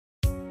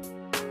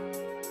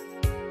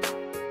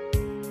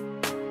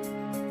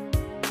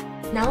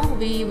Now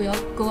we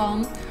will go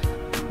on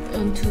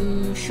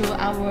to show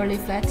our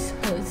leaf light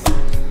hose.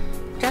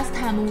 Last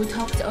time we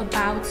talked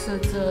about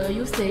the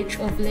usage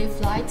of leaf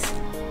lights.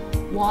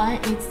 One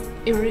is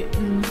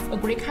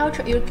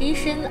agriculture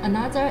irrigation,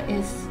 another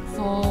is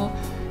for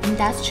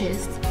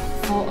industries.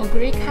 For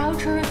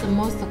agriculture, the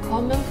most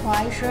common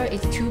pressure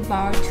is 2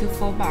 bar to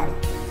 4 bar.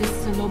 This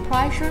is low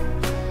pressure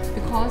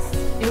because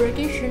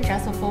irrigation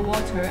just for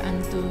water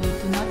and do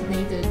not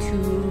need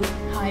too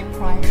high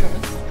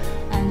pressures.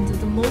 And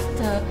the most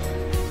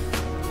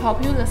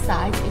popular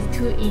size is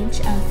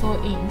 2-inch and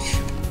 4-inch.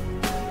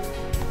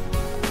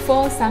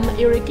 For some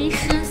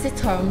irrigation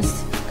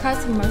systems,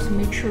 customers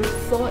may choose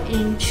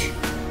 4-inch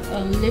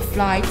leaf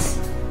lights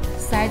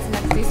size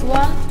like this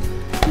one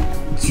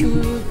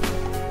to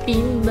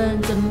beam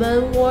the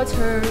main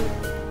water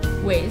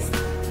with,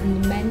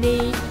 and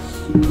many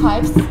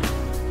pipes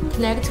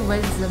connect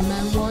with the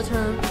main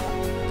water.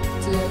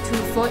 The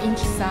 4-inch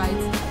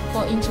size,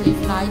 4-inch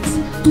leaf lights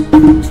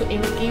to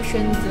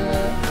irrigation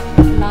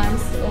the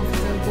lines of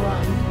the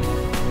ground.